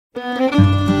Good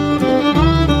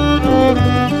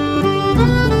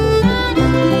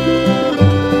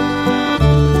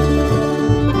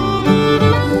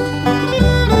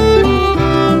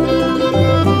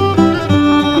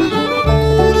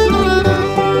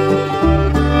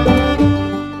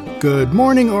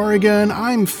morning, Oregon.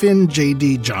 I'm Finn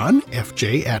J.D. John,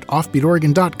 FJ at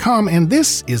offbeatoregon.com, and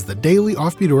this is the Daily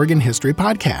Offbeat Oregon History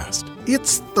Podcast.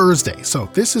 It's Thursday, so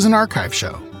this is an archive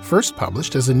show, first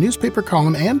published as a newspaper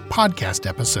column and podcast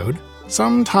episode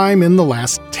sometime in the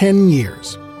last 10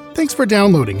 years. Thanks for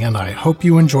downloading, and I hope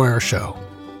you enjoy our show.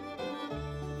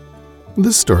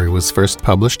 This story was first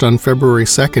published on February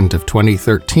 2nd of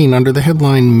 2013 under the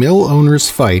headline, Mill Owners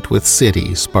Fight with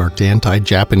City Sparked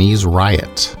Anti-Japanese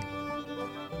Riot.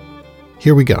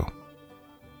 Here we go.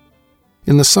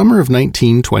 In the summer of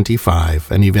 1925,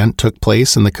 an event took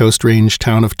place in the Coast Range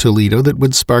town of Toledo that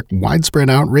would spark widespread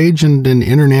outrage and an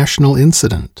international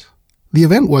incident. The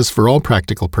event was, for all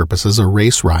practical purposes, a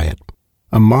race riot.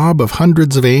 A mob of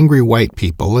hundreds of angry white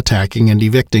people attacking and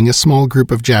evicting a small group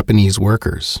of Japanese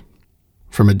workers.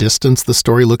 From a distance, the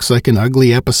story looks like an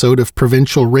ugly episode of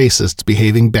provincial racists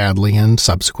behaving badly and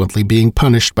subsequently being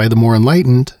punished by the more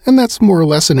enlightened, and that's more or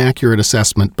less an accurate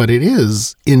assessment, but it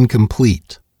is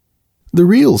incomplete. The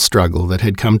real struggle that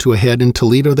had come to a head in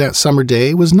Toledo that summer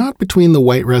day was not between the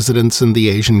white residents and the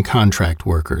Asian contract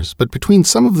workers, but between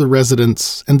some of the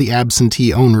residents and the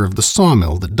absentee owner of the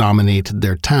sawmill that dominated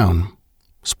their town.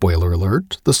 Spoiler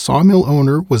alert, the sawmill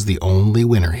owner was the only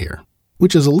winner here,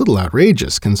 which is a little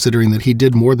outrageous considering that he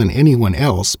did more than anyone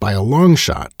else by a long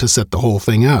shot to set the whole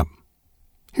thing up.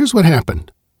 Here's what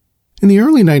happened. In the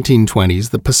early 1920s,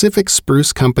 the Pacific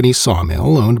Spruce Company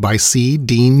sawmill, owned by C.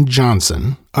 Dean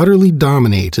Johnson, utterly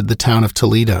dominated the town of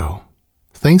Toledo.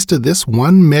 Thanks to this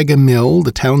one mega mill,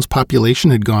 the town's population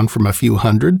had gone from a few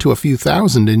hundred to a few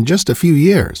thousand in just a few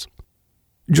years.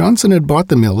 Johnson had bought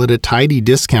the mill at a tidy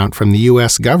discount from the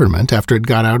U.S. government after it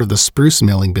got out of the spruce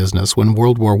milling business when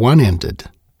World War I ended.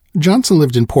 Johnson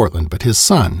lived in Portland, but his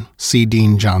son, C.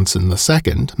 Dean Johnson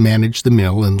II, managed the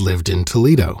mill and lived in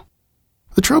Toledo.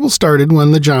 The trouble started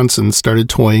when the Johnsons started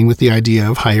toying with the idea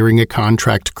of hiring a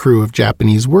contract crew of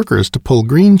Japanese workers to pull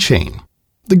green chain.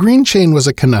 The green chain was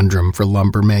a conundrum for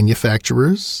lumber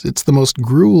manufacturers. It's the most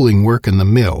grueling work in the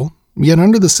mill. Yet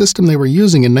under the system they were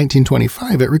using in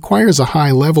 1925, it requires a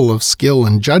high level of skill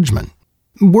and judgment.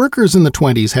 Workers in the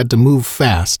 20s had to move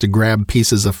fast to grab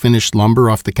pieces of finished lumber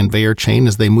off the conveyor chain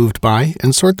as they moved by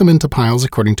and sort them into piles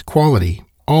according to quality,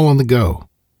 all on the go.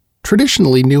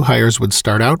 Traditionally, new hires would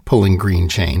start out pulling green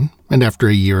chain, and after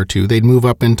a year or two they'd move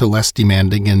up into less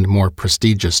demanding and more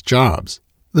prestigious jobs.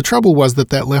 The trouble was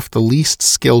that left the least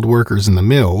skilled workers in the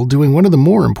mill doing one of the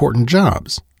more important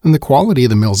jobs, and the quality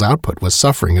of the mill's output was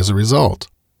suffering as a result.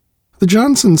 The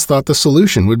Johnsons thought the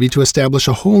solution would be to establish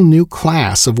a whole new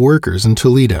class of workers in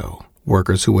Toledo,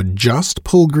 workers who would just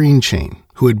pull green chain,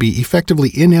 who would be effectively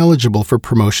ineligible for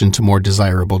promotion to more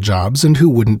desirable jobs, and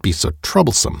who wouldn't be so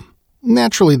troublesome.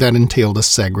 Naturally, that entailed a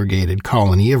segregated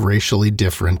colony of racially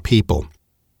different people.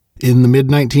 In the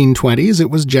mid-1920s,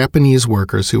 it was Japanese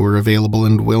workers who were available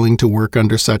and willing to work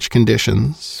under such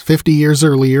conditions. 50 years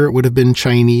earlier, it would have been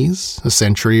Chinese. A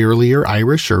century earlier,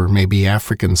 Irish or maybe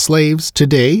African slaves.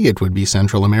 Today, it would be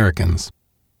Central Americans.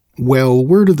 Well,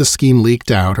 word of the scheme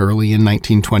leaked out early in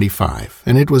 1925,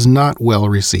 and it was not well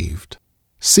received.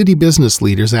 City business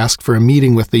leaders asked for a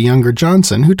meeting with the younger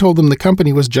Johnson, who told them the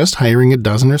company was just hiring a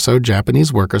dozen or so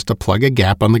Japanese workers to plug a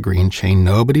gap on the green chain.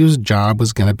 Nobody whose job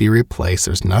was going to be replaced.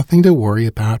 There's nothing to worry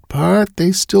about, but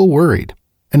they still worried.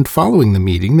 And following the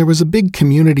meeting, there was a big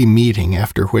community meeting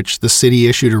after which the city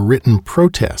issued a written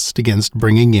protest against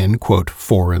bringing in, quote,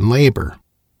 foreign labor.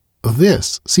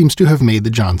 This seems to have made the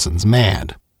Johnsons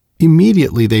mad.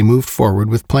 Immediately, they moved forward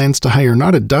with plans to hire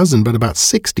not a dozen but about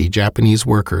 60 Japanese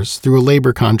workers through a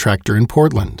labor contractor in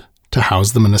Portland, to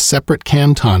house them in a separate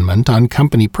cantonment on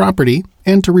company property,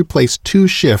 and to replace 2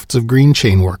 shifts of green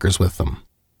chain workers with them.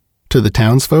 To the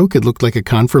townsfolk, it looked like a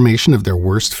confirmation of their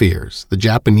worst fears. The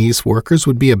Japanese workers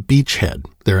would be a beachhead.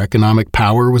 Their economic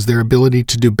power was their ability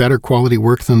to do better quality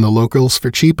work than the locals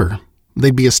for cheaper.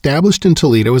 They'd be established in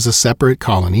Toledo as a separate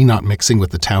colony, not mixing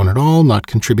with the town at all, not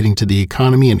contributing to the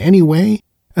economy in any way,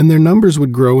 and their numbers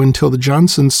would grow until the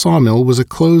Johnson sawmill was a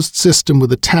closed system with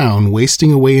a town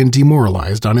wasting away and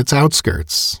demoralized on its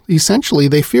outskirts. Essentially,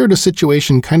 they feared a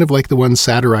situation kind of like the one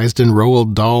satirized in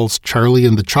Roald Dahl's Charlie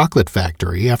and the Chocolate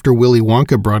Factory after Willy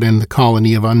Wonka brought in the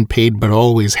colony of unpaid but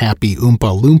always happy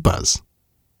Oompa Loompas.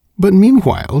 But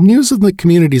meanwhile, news of the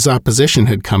community's opposition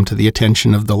had come to the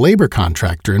attention of the labor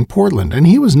contractor in Portland, and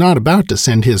he was not about to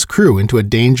send his crew into a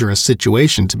dangerous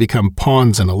situation to become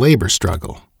pawns in a labor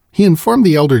struggle. He informed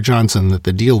the elder Johnson that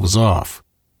the deal was off.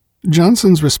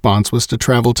 Johnson's response was to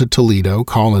travel to Toledo,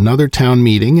 call another town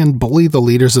meeting, and bully the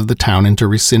leaders of the town into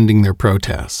rescinding their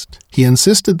protest. He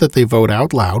insisted that they vote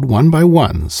out loud one by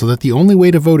one, so that the only way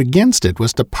to vote against it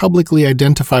was to publicly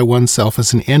identify oneself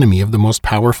as an enemy of the most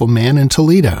powerful man in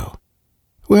Toledo.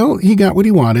 Well, he got what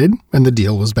he wanted, and the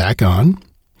deal was back on.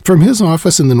 From his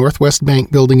office in the Northwest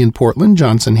Bank building in Portland,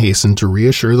 Johnson hastened to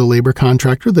reassure the labor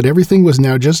contractor that everything was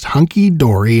now just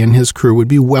hunky-dory and his crew would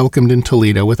be welcomed in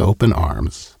Toledo with open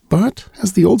arms. But,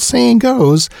 as the old saying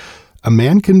goes, a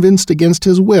man convinced against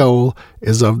his will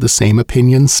is of the same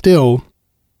opinion still.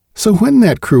 So when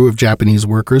that crew of Japanese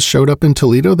workers showed up in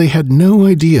Toledo, they had no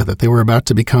idea that they were about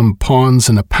to become pawns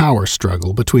in a power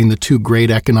struggle between the two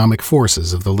great economic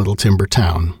forces of the little timber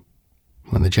town.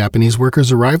 When the Japanese workers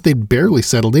arrived, they'd barely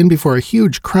settled in before a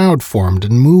huge crowd formed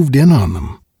and moved in on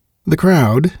them. The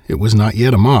crowd, it was not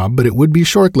yet a mob, but it would be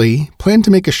shortly, planned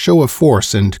to make a show of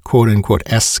force and quote-unquote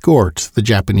escort the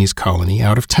Japanese colony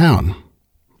out of town.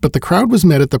 But the crowd was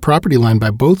met at the property line by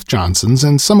both Johnsons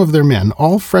and some of their men,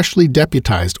 all freshly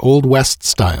deputized Old West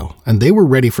style, and they were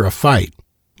ready for a fight.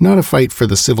 Not a fight for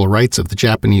the civil rights of the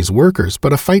Japanese workers,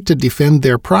 but a fight to defend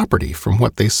their property from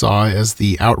what they saw as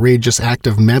the outrageous act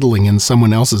of meddling in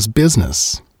someone else's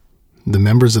business. The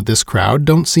members of this crowd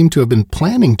don't seem to have been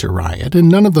planning to riot, and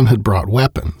none of them had brought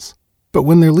weapons. But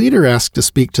when their leader asked to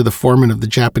speak to the foreman of the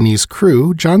Japanese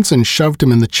crew, Johnson shoved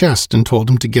him in the chest and told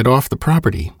him to get off the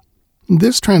property.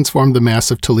 This transformed the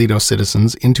mass of Toledo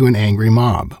citizens into an angry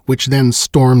mob, which then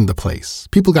stormed the place.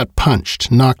 People got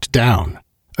punched, knocked down.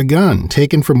 A gun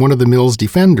taken from one of the mill's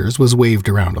defenders was waved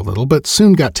around a little, but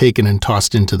soon got taken and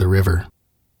tossed into the river.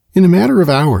 In a matter of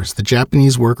hours, the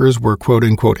Japanese workers were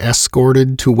quote-unquote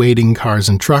escorted to waiting cars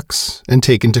and trucks and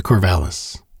taken to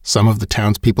Corvallis. Some of the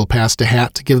townspeople passed a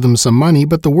hat to give them some money,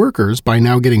 but the workers, by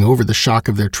now getting over the shock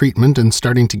of their treatment and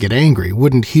starting to get angry,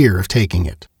 wouldn't hear of taking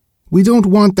it. "We don't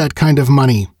want that kind of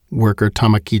money," worker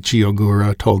Tamakichi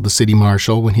Ogura told the city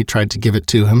marshal when he tried to give it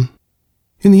to him.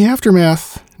 In the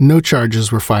aftermath, no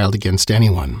charges were filed against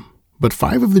anyone. But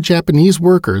 5 of the Japanese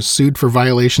workers sued for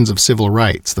violations of civil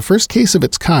rights, the first case of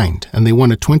its kind, and they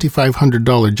won a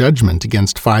 $2,500 judgment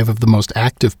against 5 of the most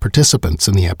active participants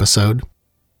in the episode.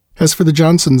 As for the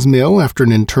Johnson's Mill, after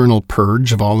an internal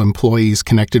purge of all employees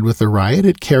connected with the riot,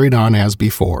 it carried on as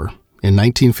before. In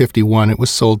 1951, it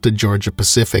was sold to Georgia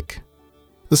Pacific.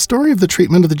 The story of the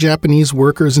treatment of the Japanese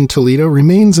workers in Toledo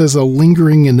remains as a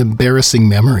lingering and embarrassing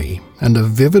memory, and a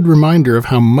vivid reminder of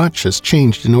how much has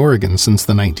changed in Oregon since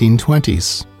the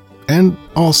 1920s. And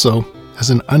also, as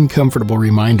an uncomfortable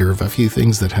reminder of a few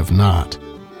things that have not.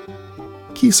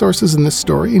 Key sources in this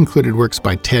story included works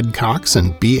by Ted Cox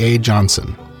and B.A.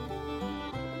 Johnson.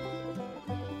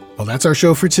 Well, that's our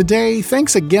show for today.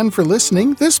 Thanks again for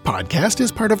listening. This podcast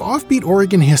is part of Offbeat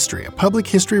Oregon History, a public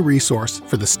history resource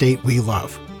for the state we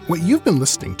love. What you've been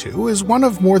listening to is one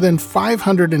of more than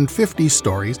 550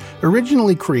 stories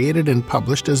originally created and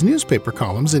published as newspaper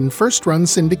columns in first-run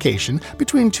syndication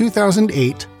between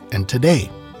 2008 and today.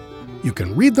 You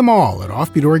can read them all at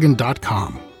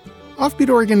offbeatoregon.com. Offbeat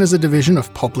Oregon is a division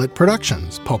of Pulplit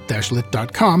Productions,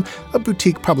 pulp-lit.com, a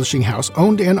boutique publishing house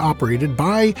owned and operated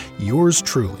by yours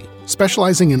truly,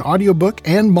 specializing in audiobook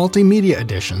and multimedia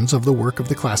editions of the work of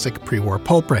the classic pre-war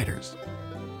pulp writers.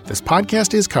 This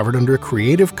podcast is covered under a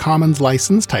Creative Commons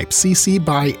license type CC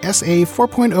by SA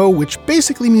 4.0, which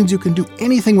basically means you can do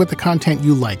anything with the content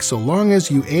you like, so long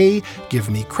as you A, give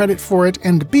me credit for it,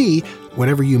 and B,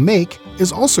 whatever you make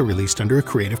is also released under a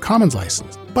Creative Commons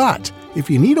license. But if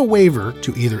you need a waiver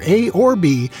to either A or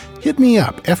B, hit me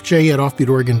up,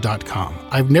 fj@offbeatoregon.com.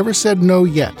 I've never said no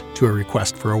yet to a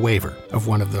request for a waiver of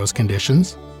one of those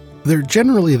conditions. They're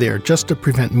generally there just to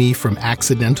prevent me from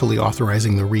accidentally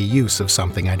authorizing the reuse of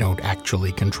something I don't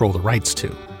actually control the rights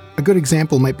to. A good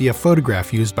example might be a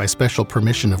photograph used by special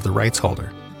permission of the rights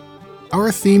holder.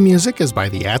 Our theme music is by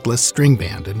the Atlas String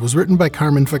Band and was written by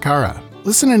Carmen Ficarra.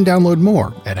 Listen and download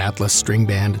more at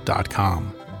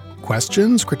atlasstringband.com.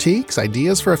 Questions, critiques,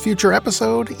 ideas for a future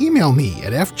episode? Email me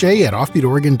at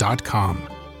fj@offbeatoregon.com.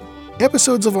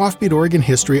 Episodes of Offbeat Oregon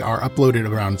History are uploaded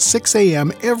around 6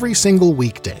 a.m. every single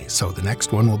weekday, so the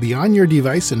next one will be on your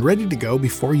device and ready to go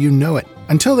before you know it.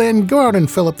 Until then, go out and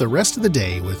fill up the rest of the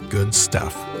day with good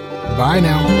stuff. Bye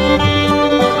now.